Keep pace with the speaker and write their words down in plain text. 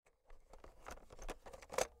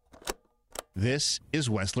This is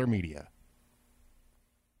Wessler Media.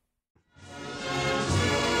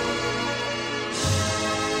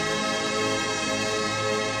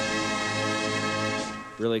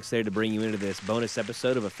 Really excited to bring you into this bonus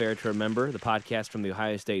episode of A Fair to Remember, the podcast from the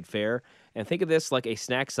Ohio State Fair. And think of this like a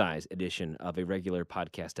snack-size edition of a regular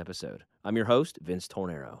podcast episode. I'm your host, Vince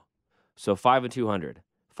Tornero. So 5 and 200,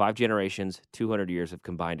 5 generations, 200 years of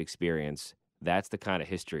combined experience. That's the kind of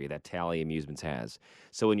history that Tally Amusements has.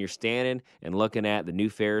 So when you're standing and looking at the new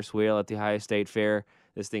Ferris wheel at the Ohio State Fair,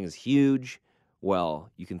 this thing is huge.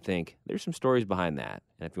 Well, you can think there's some stories behind that.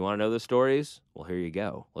 And if you want to know those stories, well, here you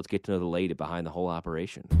go. Let's get to know the lady behind the whole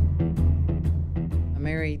operation. I'm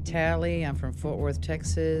Mary Tally. I'm from Fort Worth,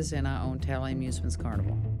 Texas, and I own Tally Amusements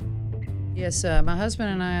Carnival. Yes, my husband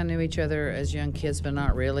and I knew each other as young kids, but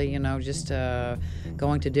not really, just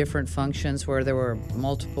going to different functions where there were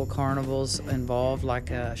multiple carnivals involved, like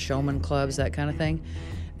showman clubs, that kind of thing.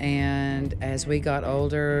 And as we got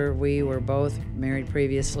older, we were both married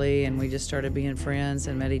previously, and we just started being friends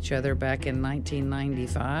and met each other back in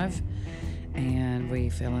 1995. And we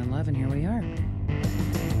fell in love, and here we are.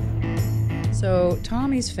 So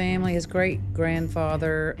Tommy's family, his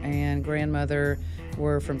great-grandfather and grandmother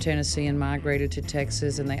were from Tennessee and migrated to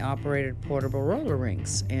Texas, and they operated portable roller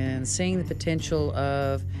rinks. And seeing the potential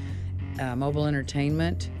of mobile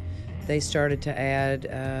entertainment, they started to add,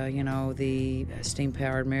 the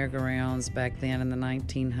steam-powered merry-go-rounds back then in the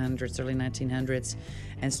 1900s, early 1900s,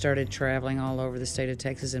 and started traveling all over the state of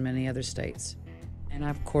Texas and many other states. And I,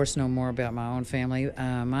 of course, know more about my own family.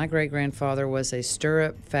 My great-grandfather was a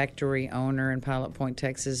stirrup factory owner in Pilot Point,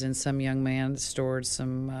 Texas, and some young man stored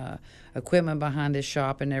some equipment behind his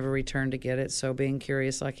shop and never returned to get it. So being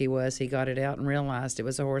curious like he was, he got it out and realized it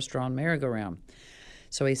was a horse-drawn merry-go-round.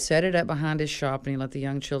 So he set it up behind his shop, and he let the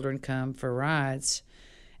young children come for rides.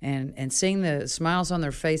 And seeing the smiles on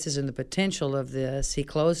their faces and the potential of this, he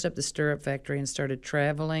closed up the stirrup factory and started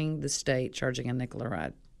traveling the state, charging a nickel a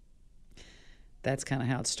ride. That's kind of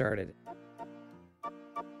how it started.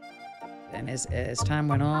 And as time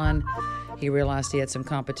went on, he realized he had some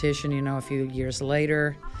competition, a few years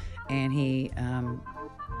later, and he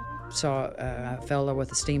saw a fellow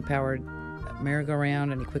with a steam-powered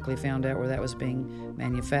merry-go-round, and he quickly found out where that was being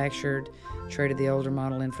manufactured, traded the older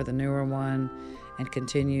model in for the newer one, and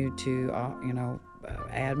continued to,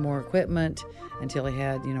 add more equipment until he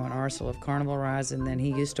had, an arsenal of carnival rides. And then he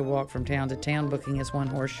used to walk from town to town booking his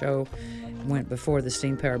one-horse show, went before the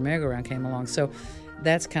steam-powered merry-go-round came along. So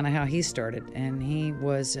that's kind of how he started, and he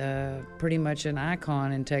was pretty much an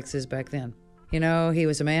icon in Texas back then. He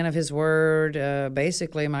was a man of his word.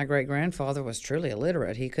 Basically, my great-grandfather was truly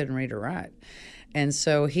illiterate. He couldn't read or write. And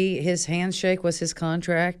so his handshake was his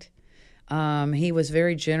contract. He was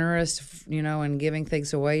very generous, in giving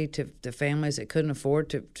things away to families that couldn't afford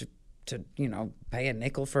to pay a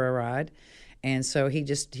nickel for a ride. And so he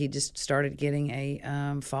just started getting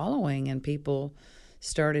a following, and people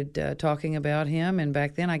started talking about him. And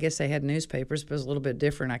back then, I guess they had newspapers, but it was a little bit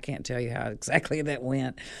different. I can't tell you how exactly that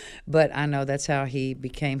went, but I know that's how he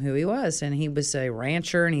became who he was. And he was a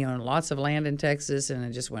rancher, and he owned lots of land in Texas, and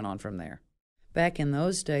it just went on from there. Back in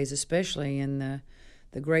those days, especially in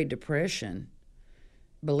the Great Depression,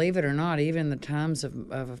 believe it or not, even the times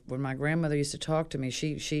of when my grandmother used to talk to me,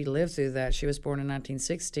 she lived through that. She was born in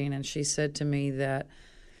 1916, and she said to me that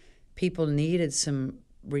people needed some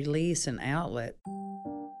release and outlet.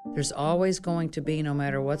 There's always going to be, no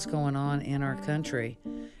matter what's going on in our country,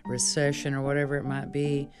 recession or whatever it might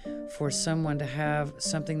be, for someone to have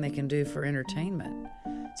something they can do for entertainment.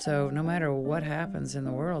 So no matter what happens in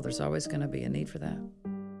the world, there's always going to be a need for that.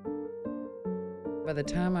 By the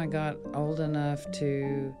time I got old enough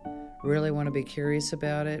to really want to be curious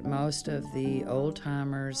about it, most of the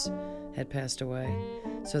old-timers had passed away,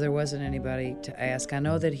 so there wasn't anybody to ask. I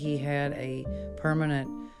know that he had a permanent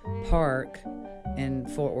park in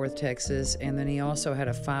Fort Worth, Texas, and then he also had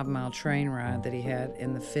a 5-mile train ride that he had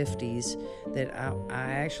in the 50s that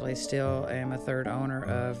I actually still am a third owner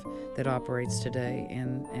of, that operates today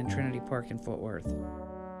in Trinity Park in Fort Worth.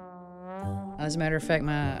 As a matter of fact,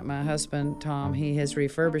 my husband, Tom, he has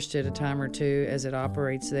refurbished it a time or two as it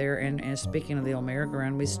operates there. And speaking of the old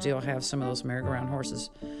merry-go-round, we still have some of those merry-go-round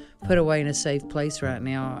horses put away in a safe place right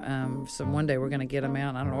now. So one day we're going to get them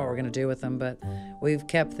out. I don't know what we're going to do with them, but we've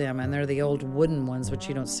kept them, and they're the old wooden ones, which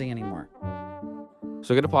you don't see anymore. So I'm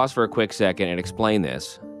going to pause for a quick second and explain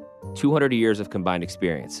this. 200 years of combined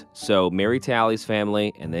experience. So Mary Tally's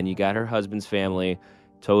family, and then you got her husband's family,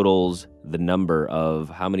 totals the number of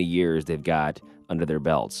how many years they've got under their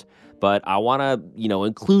belts. But I want to,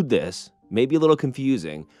 include this, maybe a little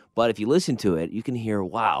confusing, but if you listen to it, you can hear,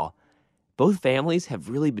 wow, Both families have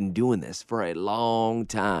really been doing this for a long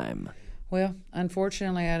time. Well,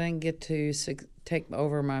 unfortunately, I didn't get to take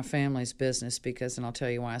over my family's business and I'll tell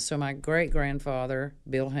you why. So my great-grandfather,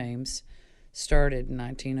 Bill Hames, started in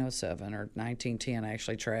 1907 or 1910,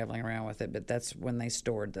 actually traveling around with it, but that's when they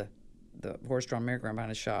stored the horse-drawn merry-go-round behind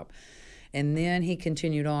his shop. And then he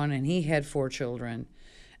continued on, and he had 4 children,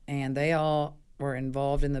 and they all were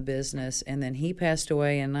involved in the business. And then he passed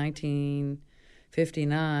away in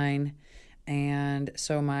 1959, and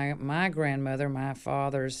so my grandmother, my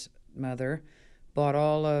father's mother, bought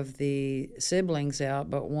all of the siblings out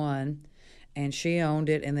but one, and she owned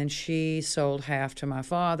it, and then she sold half to my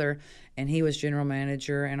father, and he was general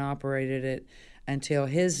manager and operated it until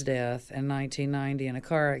his death in 1990 in a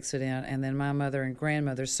car accident. And then my mother and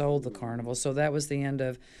grandmother sold the carnival. So that was the end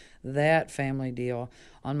of that family deal.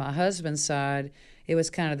 On my husband's side, it was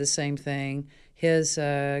kind of the same thing. His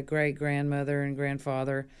great-grandmother and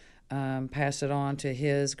grandfather passed it on to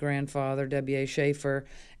his grandfather, W.A. Schaefer,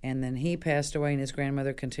 and then he passed away, and his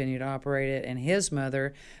grandmother continued to operate it, and his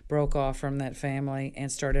mother broke off from that family and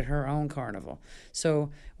started her own carnival.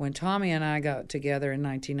 So when Tommy and I got together in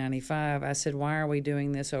 1995, I said, why are we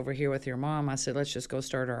doing this over here with your mom? I said, let's just go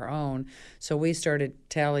start our own. So we started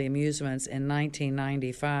Tally Amusements in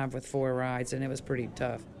 1995 with 4 rides, and it was pretty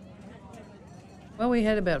tough. Well, we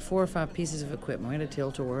had about 4 or 5 pieces of equipment. We had a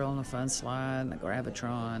tilt-a-whirl and a fun slide and a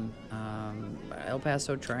Gravitron, El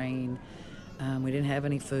Paso train. We didn't have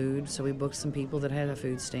any food, so we booked some people that had a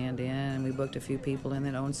food stand in, and we booked a few people in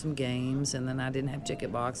that owned some games, and then I didn't have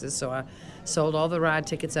ticket boxes, so I sold all the ride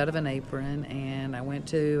tickets out of an apron, and I went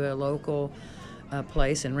to a local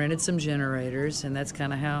place and rented some generators, and that's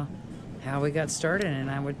kind of how we got started.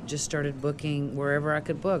 And I just started booking wherever I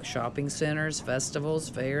could book, shopping centers, festivals,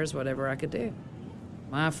 fairs, whatever I could do.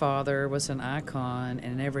 My father was an icon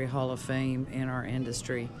in every Hall of Fame in our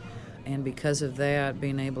industry, and because of that,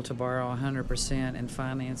 being able to borrow 100% in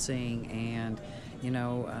financing and,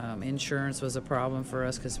 insurance was a problem for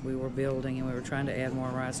us because we were building and we were trying to add more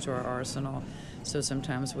rides to our arsenal. So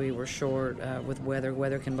sometimes we were short with weather.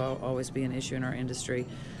 Weather can always be an issue in our industry.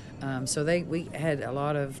 So we had a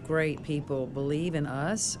lot of great people believe in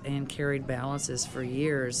us and carried balances for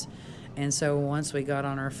years. And so once we got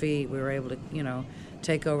on our feet, we were able to,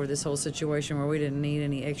 take over this whole situation where we didn't need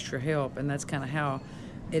any extra help, and that's kind of how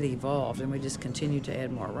it evolved. And we just continued to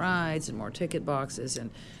add more rides and more ticket boxes and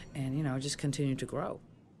just continued to grow.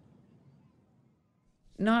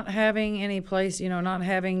 Not having any place, not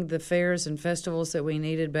having the fairs and festivals that we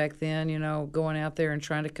needed back then, going out there and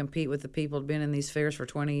trying to compete with the people who'd been in these fairs for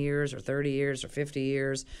 20 years or 30 years or 50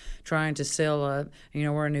 years, trying to sell up,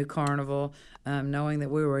 we're a new carnival, knowing that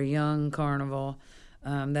we were a young carnival.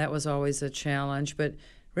 That was always a challenge, but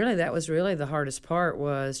really that was really the hardest part,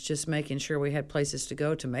 was just making sure we had places to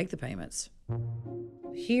go to make the payments.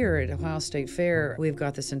 Here at Ohio State Fair, we've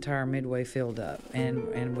got this entire midway filled up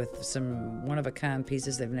and with some one-of-a-kind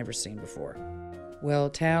pieces they've never seen before. Well,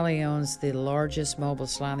 Tally owns the largest mobile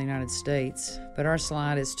slide in the United States, but our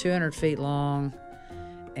slide is 200 feet long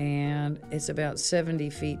and it's about 70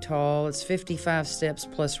 feet tall. It's 55 steps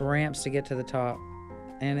plus ramps to get to the top.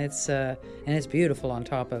 And it's beautiful on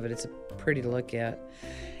top of it. It's pretty to look at.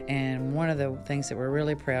 And one of the things that we're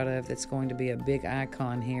really proud of that's going to be a big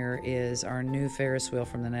icon here is our new Ferris wheel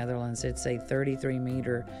from the Netherlands. It's a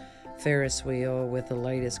 33-meter Ferris wheel with the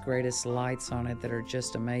latest, greatest lights on it that are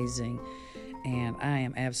just amazing. And I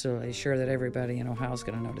am absolutely sure that everybody in Ohio is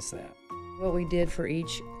going to notice that. What we did for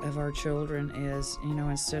each of our children is,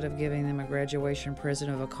 instead of giving them a graduation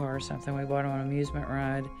present of a car or something, we bought them an amusement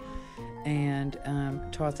ride and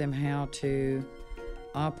taught them how to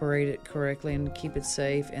operate it correctly and keep it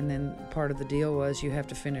safe. And then part of the deal was you have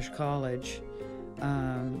to finish college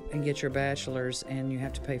and get your bachelor's, and you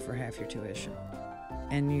have to pay for half your tuition.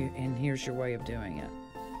 And here's your way of doing it.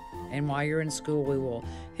 And while you're in school, we will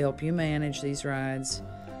help you manage these rides.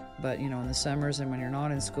 But, in the summers and when you're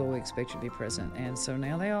not in school, we expect you to be present. And so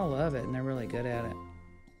now they all love it, and they're really good at it.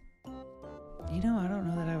 I don't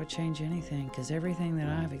know that I would change anything, because everything that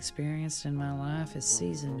I've experienced in my life has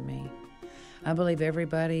seasoned me. I believe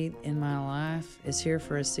everybody in my life is here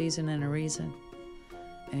for a season and a reason.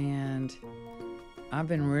 And I've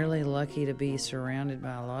been really lucky to be surrounded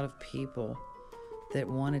by a lot of people that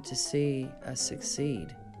wanted to see us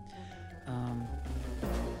succeed.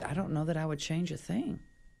 I don't know that I would change a thing.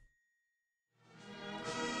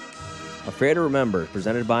 A Fair to Remember,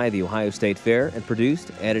 presented by the Ohio State Fair and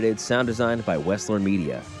produced, edited, sound designed by Wessler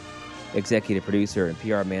Media. Executive producer and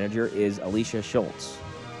PR manager is Alicia Schultz.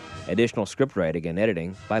 Additional script writing and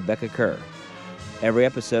editing by Becca Kerr. Every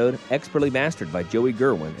episode expertly mastered by Joey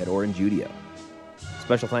Gerwin at Orange Udio.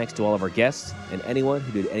 Special thanks to all of our guests and anyone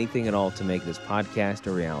who did anything at all to make this podcast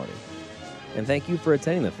a reality. And thank you for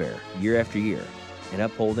attending the fair year after year and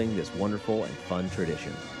upholding this wonderful and fun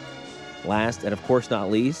tradition. Last, and of course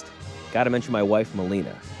not least, got to mention my wife,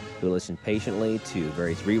 Melina, who listened patiently to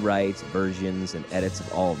various rewrites, versions, and edits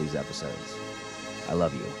of all of these episodes. I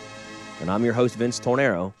love you. And I'm your host, Vince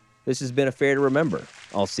Tornero. This has been A Fair to Remember.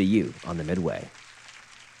 I'll see you on the Midway.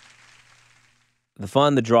 The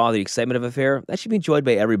fun, the draw, the excitement of a fair, that should be enjoyed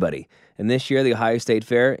by everybody. And this year, the Ohio State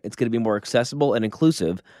Fair, it's going to be more accessible and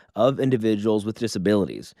inclusive of individuals with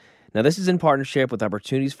disabilities. Now, this is in partnership with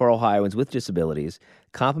Opportunities for Ohioans with Disabilities,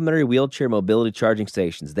 complimentary wheelchair mobility charging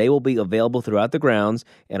stations. They will be available throughout the grounds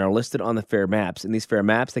and are listed on the fair maps. And these fair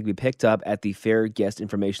maps, they can be picked up at the Fair Guest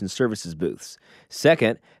Information Services booths.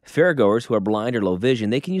 Second, fairgoers who are blind or low vision,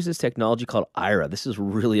 they can use this technology called Aira. This is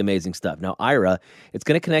really amazing stuff. Now, Aira, it's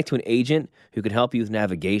going to connect to an agent who can help you with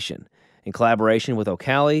navigation. In collaboration with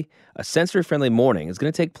Ocali, a sensory-friendly morning is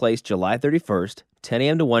going to take place July 31st, 10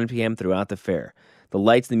 a.m. to 1 p.m. throughout the fair. The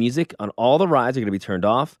lights and the music on all the rides are going to be turned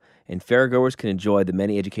off, and fairgoers can enjoy the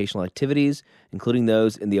many educational activities, including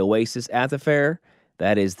those in the Oasis at the fair.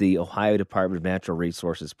 That is the Ohio Department of Natural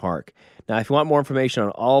Resources Park. Now, if you want more information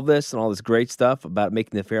on all of this and all this great stuff about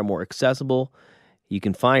making the fair more accessible, you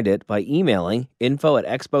can find it by emailing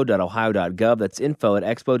info@expo.ohio.gov. That's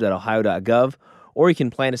info@expo.ohio.gov. Or you can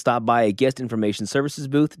plan to stop by a guest information services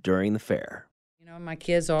booth during the fair. You know, my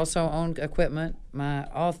kids also own equipment.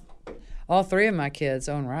 All three of my kids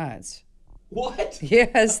own rides. What?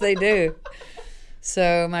 Yes, they do.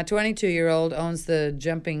 So my 22-year-old owns the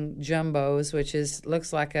Jumping Jumbos, which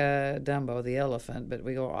looks like a Dumbo, the elephant, but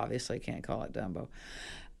we obviously can't call it Dumbo.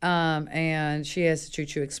 And she has the Choo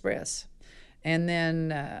Choo Express. And then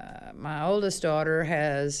my oldest daughter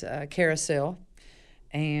has Carousel,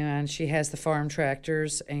 and she has the farm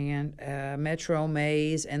tractors and Metro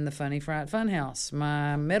Maze and the Funny Fright Funhouse.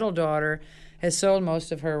 My middle daughter has sold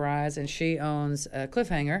most of her rides, and she owns a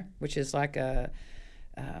Cliffhanger, which is like a...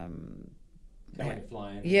 Like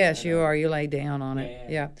flying. Yes, you are. You lay down on it.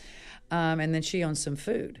 Yeah. And then she owns some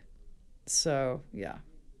food. So, yeah.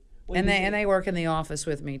 And they work in the office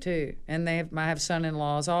with me, too. And I have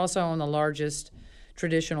son-in-laws also on the largest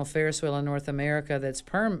traditional Ferris wheel in North America that's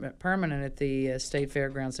permanent at the State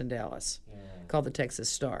Fairgrounds in Dallas, called the Texas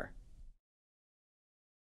Star.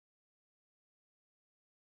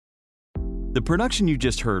 The production you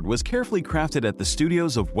just heard was carefully crafted at the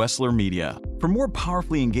studios of Wessler Media. For more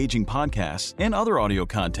powerfully engaging podcasts and other audio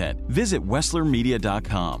content, visit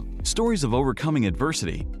WesslerMedia.com. Stories of overcoming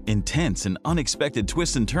adversity, intense and unexpected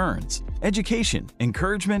twists and turns, education,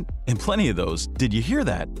 encouragement, and plenty of those, did you hear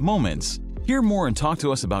that, moments. Hear more and talk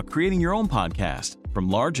to us about creating your own podcast, from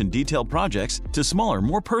large and detailed projects to smaller,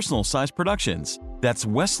 more personal-sized productions. That's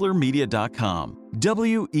WesslerMedia.com.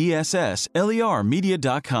 WESSLER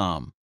Media.com.